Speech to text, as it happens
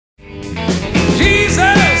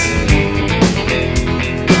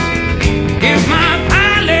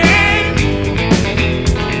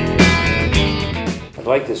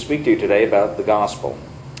speak to you today about the gospel.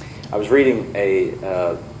 I was reading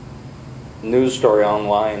a news story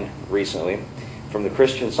online recently from the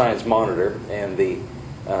Christian Science Monitor, and the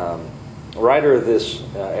writer of this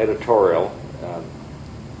editorial,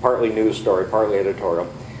 partly news story, partly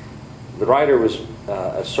editorial, the writer was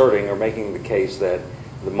asserting or making the case that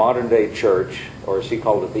the modern day church, or as he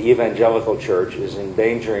called it, the evangelical church, is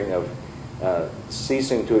endangering of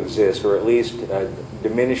ceasing to exist, or at least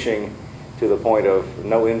diminishing to the point of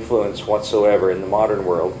no influence whatsoever in the modern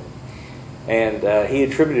world. And he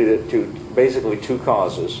attributed it to basically two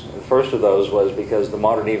causes. The first of those was because the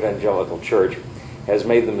modern evangelical church has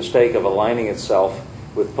made the mistake of aligning itself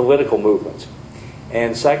with political movements.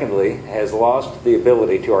 And secondly, has lost the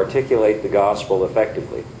ability to articulate the gospel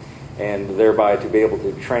effectively, and thereby to be able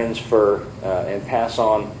to transfer and pass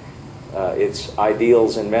on its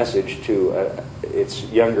ideals and message to its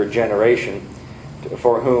younger generation,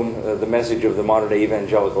 for whom the message of the modern-day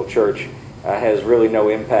evangelical church has really no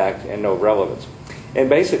impact and no relevance. And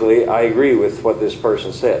basically, I agree with what this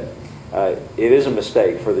person said. It is a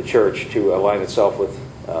mistake for the church to align itself with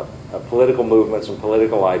political movements and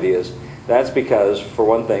political ideas. That's because, for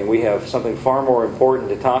one thing, we have something far more important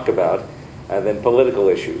to talk about than political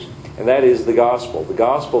issues, and that is the gospel. The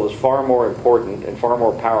gospel is far more important and far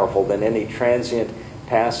more powerful than any transient,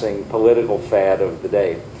 passing political fad of the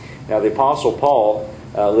day. Now, the Apostle Paul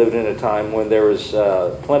lived in a time when there was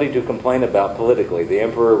plenty to complain about politically. The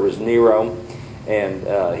emperor was Nero,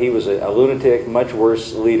 and he was a lunatic, much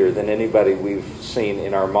worse leader than anybody we've seen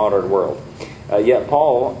in our modern world. Yet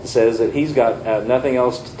Paul says that he's got nothing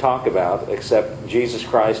else to talk about except Jesus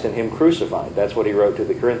Christ and Him crucified. That's what he wrote to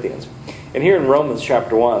the Corinthians. And here in Romans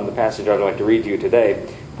chapter 1, the passage I'd like to read to you today,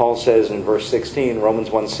 Paul says in verse 16,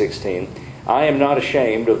 Romans 1:16, "I am not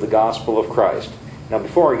ashamed of the gospel of Christ." Now,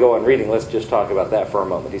 before I go on reading, let's just talk about that for a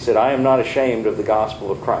moment. He said, "I am not ashamed of the gospel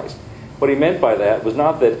of Christ." What he meant by that was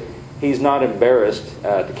not that he's not embarrassed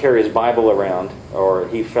to carry his Bible around, or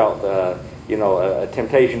he felt a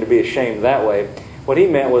temptation to be ashamed that way. What he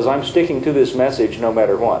meant was, I'm sticking to this message no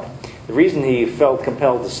matter what. The reason he felt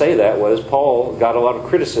compelled to say that was Paul got a lot of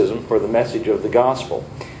criticism for the message of the gospel.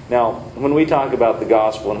 Now, when we talk about the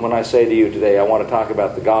gospel, and when I say to you today, I want to talk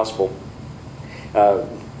about the gospel,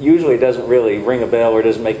 usually it doesn't really ring a bell or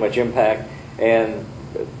doesn't make much impact, and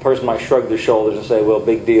a person might shrug their shoulders and say, well,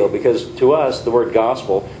 big deal, because to us, the word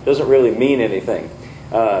gospel doesn't really mean anything.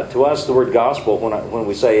 To us, the word gospel, when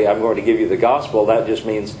we say, I'm going to give you the gospel, that just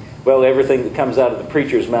means, well, everything that comes out of the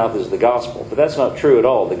preacher's mouth is the gospel. But that's not true at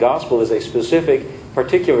all. The gospel is a specific,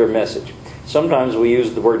 particular message. Sometimes we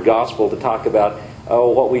use the word gospel to talk about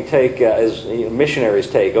what we take as missionaries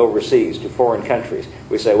take overseas to foreign countries.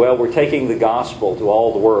 We say, well, we're taking the gospel to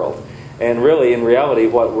all the world. And really, in reality,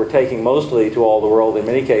 what we're taking mostly to all the world in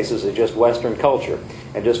many cases is just Western culture,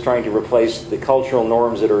 and just trying to replace the cultural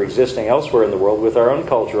norms that are existing elsewhere in the world with our own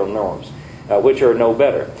cultural norms, which are no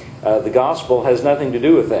better. The gospel has nothing to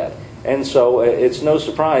do with that. And so it's no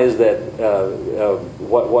surprise that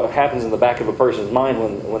what happens in the back of a person's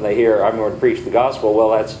mind when they hear, I'm going to preach the gospel, well,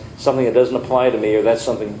 that's something that doesn't apply to me, or that's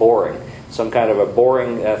something boring, some kind of a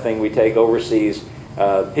boring thing we take overseas.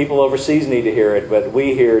 People overseas need to hear it, but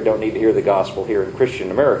we here don't need to hear the gospel here in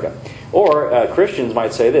Christian America. Or Christians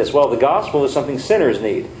might say this, well, the gospel is something sinners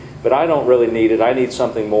need, but I don't really need it. I need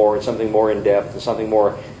something more, and something more in-depth, and something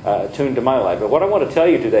more attuned to my life. But what I want to tell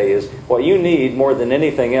you today is what you need more than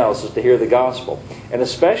anything else is to hear the gospel. And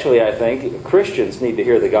especially, I think, Christians need to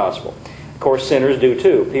hear the gospel. Of course, sinners do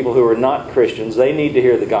too. People who are not Christians, they need to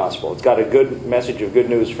hear the gospel. It's got a good message of good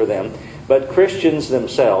news for them. But Christians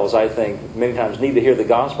themselves, I think, many times need to hear the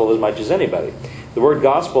gospel as much as anybody. The word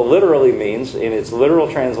gospel literally means, in its literal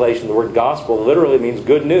translation, the word gospel literally means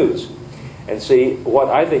good news. And see, what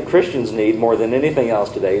I think Christians need more than anything else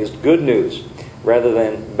today is good news rather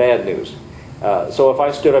than bad news. So if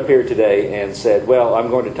I stood up here today and said, well, I'm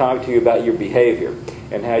going to talk to you about your behavior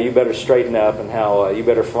and how you better straighten up and how you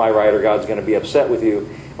better fly right or God's going to be upset with you,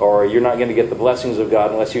 or you're not going to get the blessings of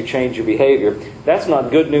God unless you change your behavior, that's not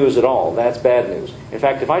good news at all. That's bad news. In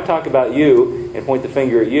fact, if I talk about you and point the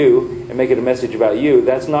finger at you and make it a message about you,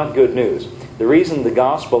 that's not good news. The reason the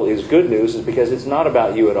gospel is good news is because it's not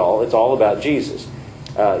about you at all. It's all about Jesus.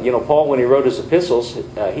 Paul, when he wrote his epistles,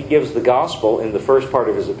 he gives the gospel in the first part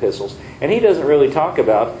of his epistles. And he doesn't really talk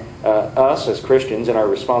about us as Christians and our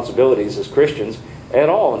responsibilities as Christians at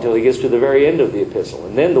all until he gets to the very end of the epistle.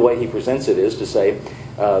 And then the way he presents it is to say,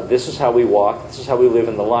 this is how we walk, this is how we live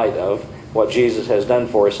in the light of what Jesus has done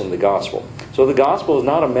for us in the gospel. So the gospel is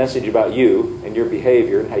not a message about you and your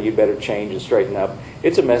behavior and how you better change and straighten up.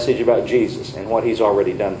 It's a message about Jesus and what He's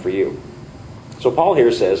already done for you. So Paul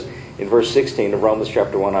here says, in verse 16 of Romans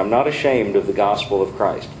chapter 1, I'm not ashamed of the gospel of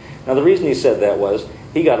Christ. Now the reason he said that was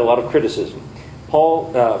he got a lot of criticism.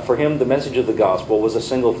 Paul, for him, the message of the gospel was a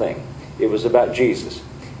single thing. It was about Jesus,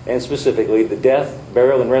 and specifically the death,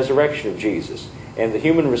 burial, and resurrection of Jesus. And the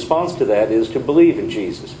human response to that is to believe in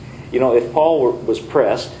Jesus. You know, if Paul was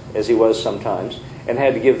pressed, as he was sometimes, and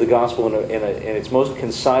had to give the gospel in its most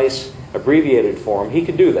concise, abbreviated form, he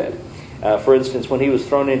could do that. For instance, when he was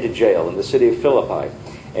thrown into jail in the city of Philippi,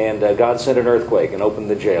 and God sent an earthquake and opened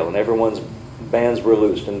the jail, and everyone's bands were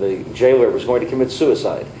loosed, and the jailer was going to commit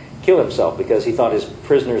suicide, kill himself, because he thought his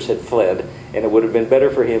prisoners had fled, and it would have been better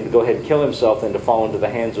for him to go ahead and kill himself than to fall into the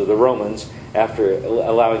hands of the Romans after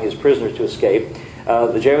allowing his prisoners to escape.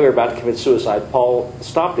 The jailer about to commit suicide, Paul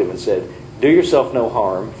stopped him and said, do yourself no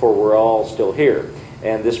harm, for we're all still here.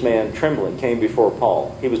 And this man, trembling, came before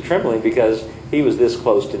Paul. He was trembling because he was this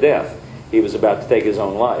close to death. He was about to take his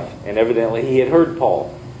own life. And evidently he had heard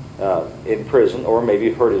Paul in prison, or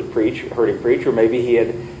maybe heard him preach, or maybe he had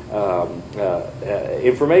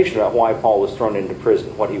information about why Paul was thrown into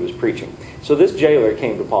prison, what he was preaching. So this jailer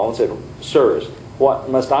came to Paul and said, sirs, what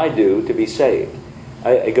must I do to be saved?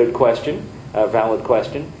 A good question, a valid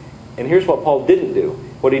question. And here's what Paul didn't do.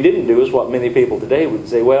 What he didn't do is what many people today would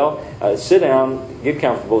say, well, sit down, get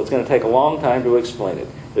comfortable. It's going to take a long time to explain it.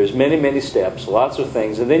 There's many, many steps, lots of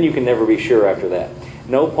things, and then you can never be sure after that.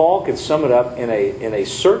 No, Paul could sum it up in a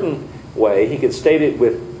certain way. He could state it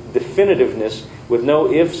with definitiveness, with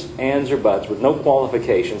no ifs, ands, or buts, with no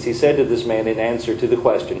qualifications. He said to this man in answer to the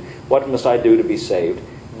question, what must I do to be saved?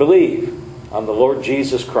 Believe on the Lord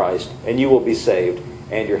Jesus Christ, and you will be saved,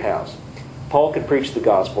 and your house. Paul could preach the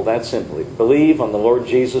gospel that simply. Believe on the Lord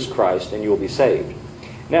Jesus Christ, and you will be saved.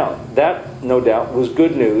 Now, that, no doubt, was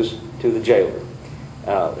good news to the jailer,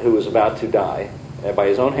 who was about to die by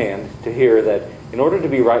his own hand, to hear that in order to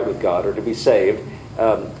be right with God, or to be saved,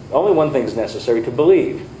 only one thing is necessary: to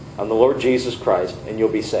believe on the Lord Jesus Christ, and you'll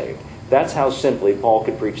be saved. That's how simply Paul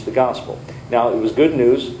could preach the gospel. Now, it was good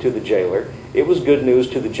news to the jailer. It was good news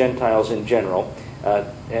to the Gentiles in general,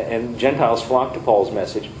 and Gentiles flocked to Paul's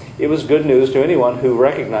message. It was good news to anyone who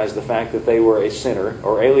recognized the fact that they were a sinner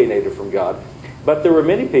or alienated from God. But there were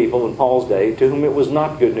many people in Paul's day to whom it was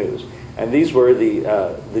not good news. And these were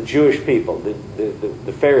the Jewish people,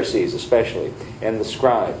 the Pharisees especially, and the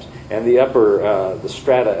scribes, and the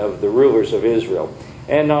strata of the rulers of Israel.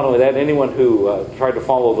 And not only that, anyone who tried to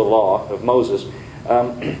follow the law of Moses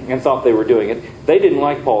and thought they were doing it. They didn't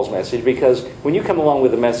like Paul's message, because when you come along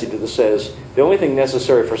with a message that says the only thing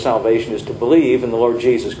necessary for salvation is to believe in the Lord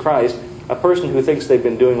Jesus Christ, a person who thinks they've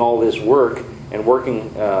been doing all this work and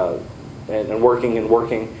working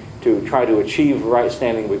to try to achieve right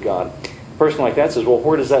standing with God, a person like that says, well,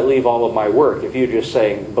 where does that leave all of my work? If you're just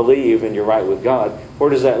saying believe and you're right with God, where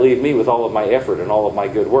does that leave me with all of my effort and all of my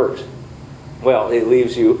good works? Well, it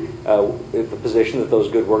leaves you in the position that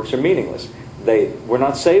those good works are meaningless. We're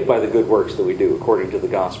not saved by the good works that we do, according to the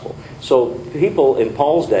gospel. So people in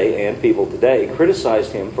Paul's day and people today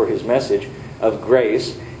criticized him for his message of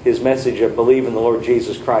grace, his message of believe in the Lord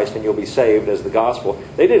Jesus Christ and you'll be saved as the gospel.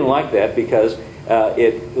 They didn't like that because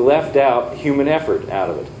it left out human effort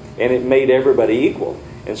out of it, and it made everybody equal.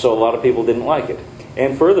 And so a lot of people didn't like it.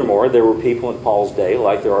 And furthermore, there were people in Paul's day,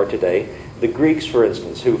 like there are today, the Greeks, for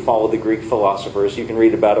instance, who followed the Greek philosophers. You can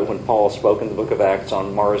read about it when Paul spoke in the book of Acts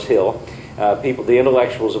on Mars Hill. The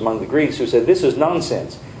intellectuals among the Greeks who said, this is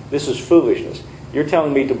nonsense, this is foolishness. You're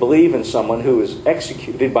telling me to believe in someone who is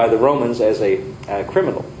executed by the Romans as a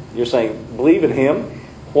criminal. You're saying, believe in him?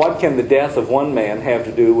 What can the death of one man have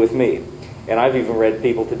to do with me? And I've even read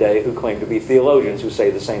people today who claim to be theologians who say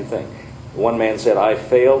the same thing. One man said, I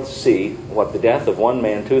fail to see what the death of one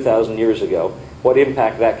man 2,000 years ago, what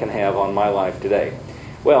impact that can have on my life today.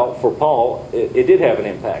 Well, for Paul, it did have an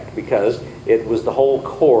impact, because it was the whole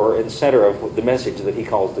core and center of the message that he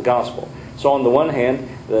calls the gospel. So on the one hand,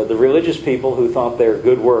 the religious people who thought their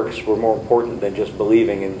good works were more important than just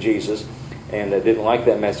believing in Jesus, and didn't like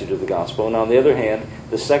that message of the gospel. And on the other hand,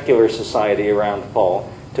 the secular society around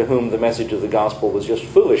Paul, to whom the message of the gospel was just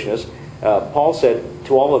foolishness, Paul said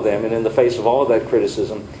to all of them, and in the face of all of that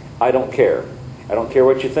criticism, I don't care. I don't care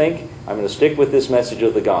what you think. I'm going to stick with this message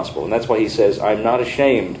of the gospel. And that's why he says, I'm not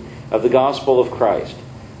ashamed of the gospel of Christ.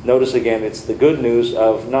 Notice again, it's the good news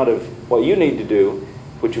of, not of what you need to do,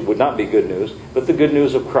 which would not be good news, but the good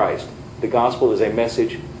news of Christ. The gospel is a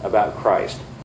message about Christ.